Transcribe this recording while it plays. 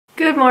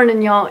Good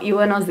morning, y'all, y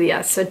buenos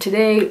dias. So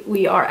today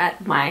we are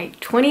at my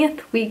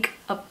 20th week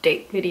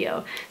update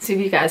video. So if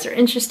you guys are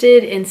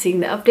interested in seeing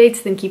the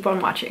updates, then keep on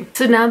watching.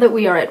 So now that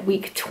we are at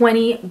week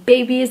 20,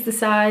 baby is the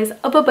size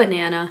of a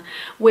banana,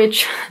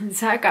 which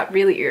Zach got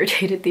really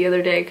irritated the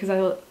other day because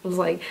I was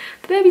like,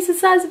 the baby's the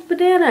size of a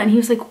banana. And he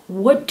was like,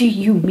 what do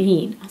you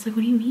mean? I was like,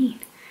 what do you mean?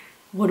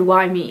 What do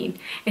I mean?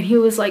 And he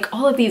was like,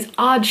 all of these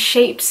odd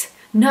shapes,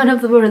 none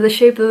of them are the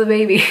shape of the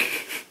baby.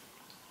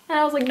 And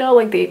I was like, no,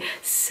 like the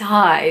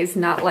size,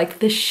 not like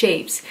the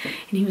shapes.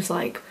 And he was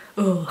like,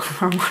 oh,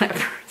 or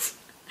whatever.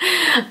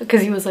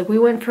 Because he was like, we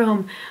went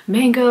from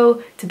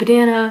mango to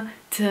banana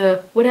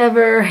to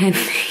whatever. And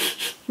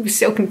he was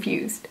so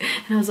confused.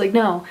 And I was like,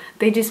 no,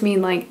 they just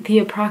mean like the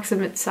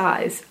approximate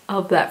size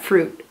of that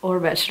fruit or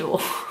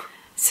vegetable.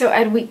 So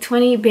at week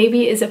 20,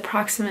 baby is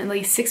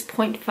approximately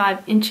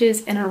 6.5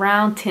 inches and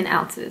around 10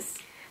 ounces.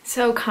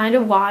 So kind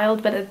of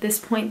wild, but at this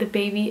point, the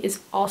baby is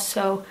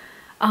also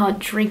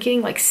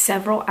drinking like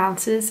several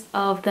ounces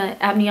of the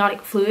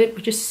amniotic fluid,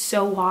 which is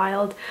so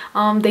wild.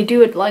 They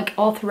do it like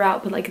all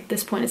throughout, but like at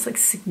this point it's like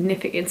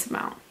significant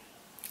amount.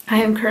 I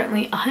am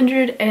currently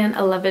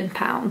 111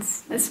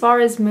 pounds. As far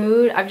as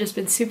mood, I've just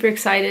been super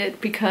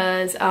excited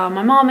because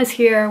my mom is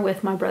here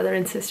with my brother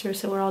and sister,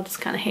 so we're all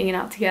just kind of hanging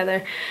out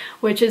together,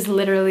 which is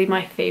literally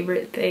my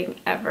favorite thing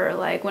ever.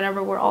 Like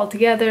whenever we're all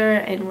together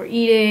and we're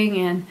eating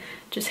and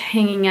just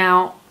hanging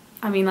out,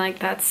 I mean, like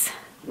that's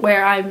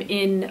where I'm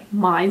in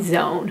my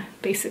zone,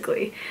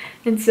 basically.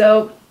 And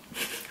so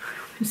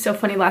it was so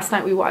funny, last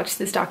night we watched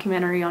this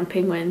documentary on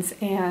penguins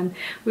and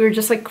we were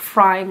just like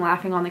crying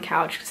laughing on the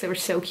couch because they were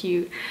so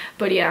cute.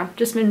 But yeah,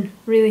 just been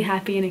really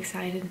happy and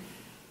excited.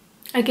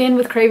 Again,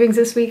 with cravings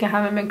this week, I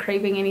haven't been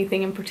craving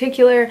anything in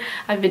particular.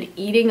 I've been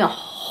eating a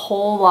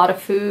whole lot of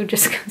food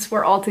just because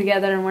we're all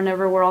together, and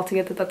whenever we're all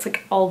together, that's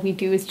like all we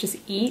do is just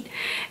eat.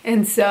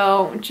 And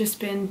so just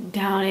been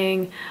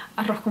downing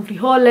arroz con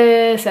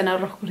frijoles and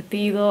arroz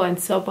curtido and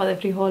sopa de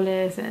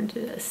frijoles and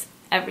just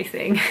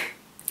everything.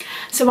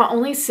 So my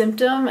only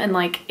symptom and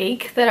like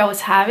ache that I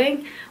was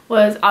having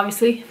was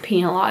obviously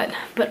peeing a lot,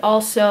 but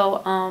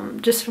also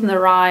just from the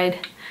ride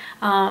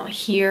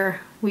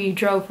here. We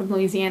drove from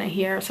Louisiana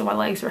here, so my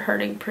legs were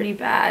hurting pretty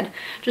bad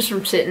just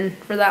from sitting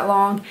for that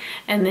long.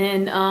 And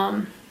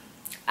then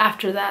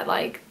after that,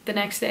 like the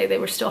next day, they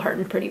were still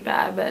hurting pretty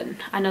bad, but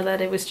I know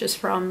that it was just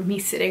from me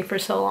sitting for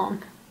so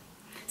long.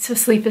 So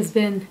sleep has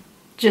been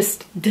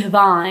just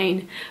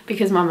divine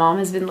because my mom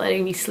has been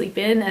letting me sleep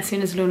in as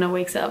soon as Luna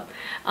wakes up.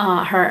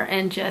 Her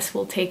and Jess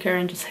will take her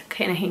and just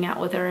kind of hang out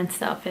with her and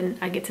stuff, and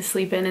I get to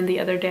sleep in. And the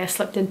other day I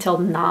slept until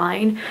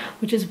 9,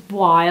 which is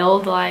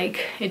wild.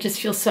 Like it just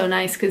feels so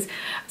nice because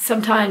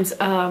sometimes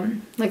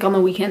like on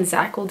the weekends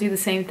Zach will do the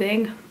same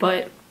thing,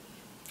 but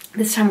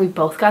this time we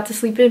both got to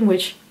sleep in,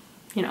 which,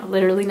 you know,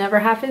 literally never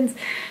happens.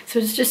 So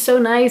it's just so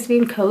nice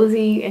being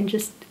cozy and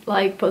just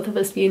like both of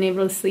us being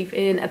able to sleep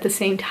in at the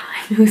same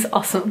time. It was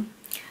awesome.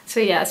 So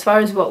yeah, as far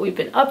as what we've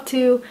been up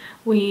to,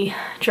 we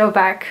drove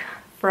back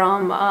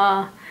from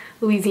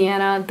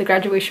Louisiana. The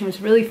graduation was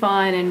really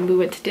fun and we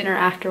went to dinner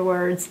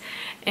afterwards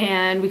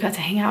and we got to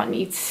hang out and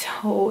eat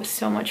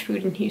so much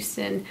food in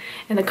Houston.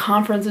 And the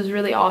conference was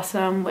really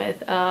awesome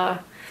with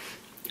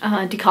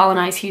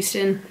Decolonize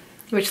Houston,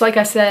 which, like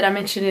I said, I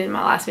mentioned it in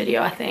my last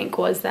video, I think,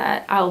 was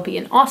that I will be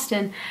in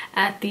Austin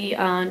at the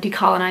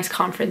Decolonize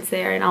conference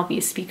there, and I'll be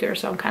a speaker,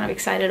 so I'm kind of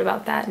excited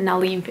about that, and I'll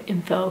leave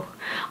info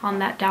on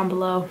that down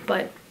below.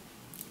 But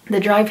the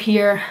drive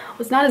here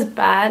was not as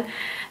bad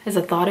as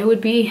I thought it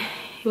would be.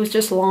 It was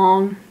just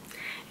long.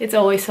 It's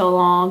always so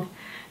long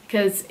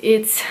because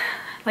it's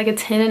like a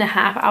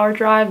 10.5-hour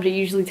drive, but it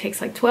usually takes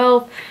like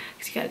 12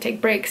 because you gotta take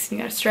breaks, and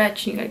you gotta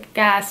stretch, and you gotta get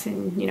gas,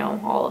 and you know,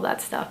 all of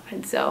that stuff.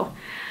 And so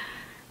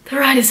the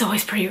ride is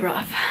always pretty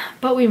rough,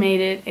 but we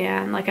made it.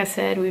 And like I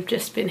said, we've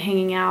just been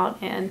hanging out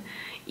and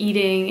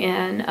eating,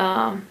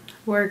 and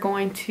we're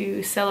going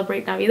to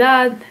celebrate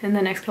Navidad in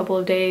the next couple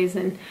of days,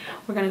 and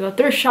we're gonna go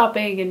thrift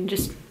shopping and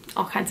just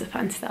all kinds of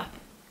fun stuff.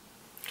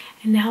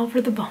 And now for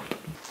the bump.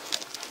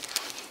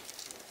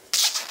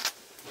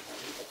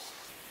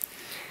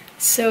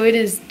 So it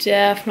is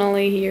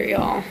definitely here,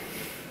 y'all.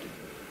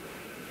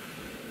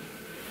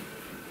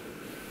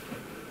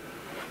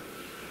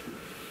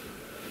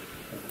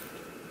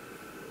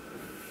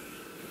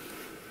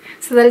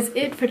 So that is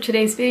it for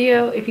today's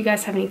video. If you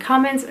guys have any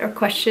comments or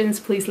questions,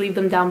 please leave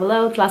them down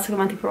below.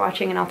 Tlazocamahti for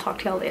watching, and I'll talk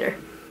to y'all later.